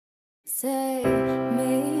Save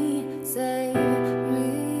me, save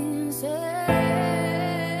me, save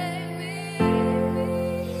me.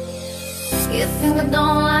 You think I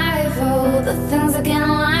don't like all the things I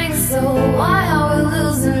can't like, so why are we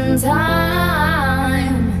losing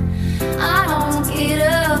time? I don't get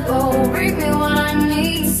up, oh, bring me what I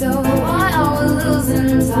need, so why are we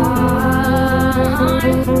losing time?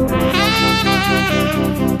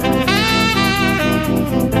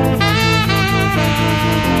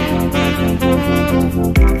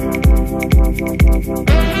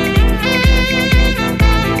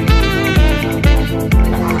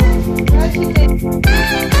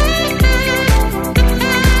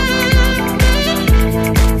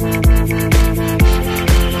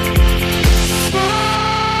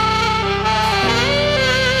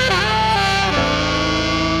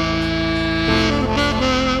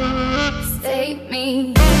 Save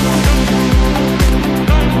me.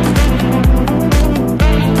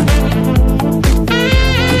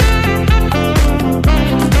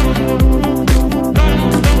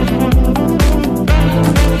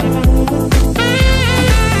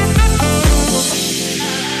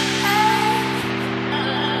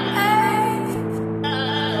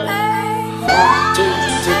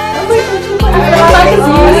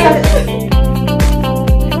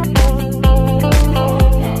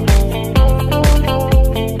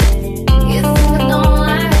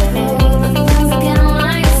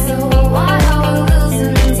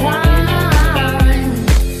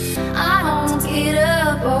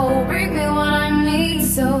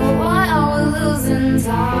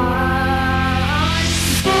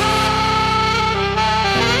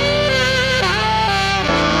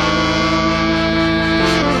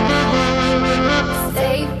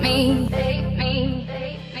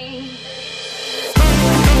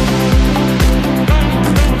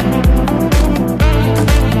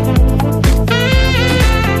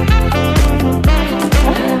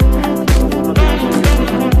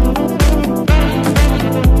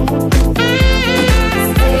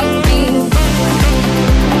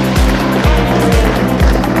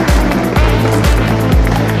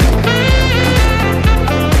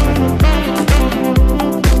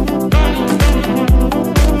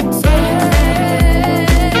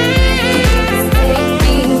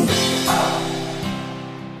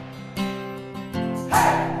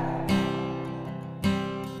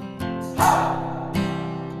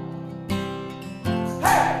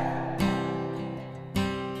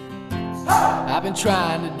 I've been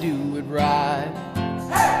trying to do it right.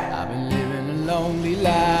 I've been living a lonely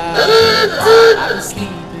life. I've been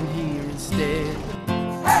sleeping here instead.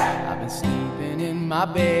 I've been sleeping in my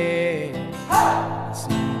bed.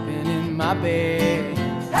 Sleeping in my bed.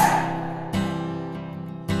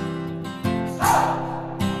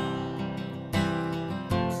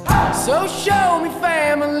 So show me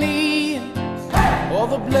family, all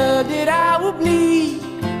the blood that I will bleed.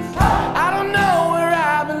 I don't know where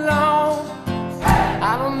I belong.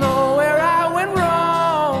 I don't know where I went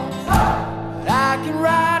wrong, but I can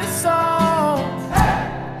write a song.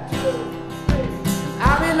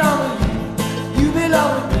 I belong with you, you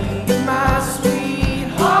belong with me, my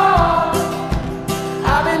sweetheart.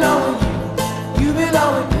 I belong with you, you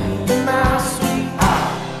belong with me, my sweetheart.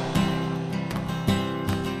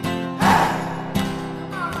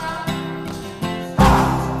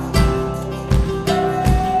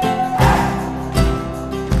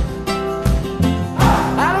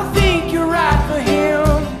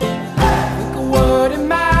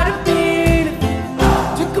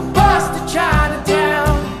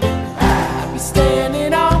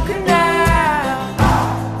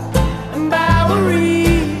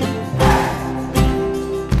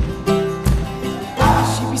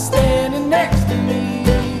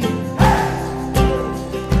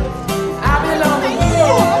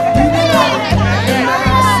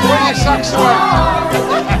 Sucks.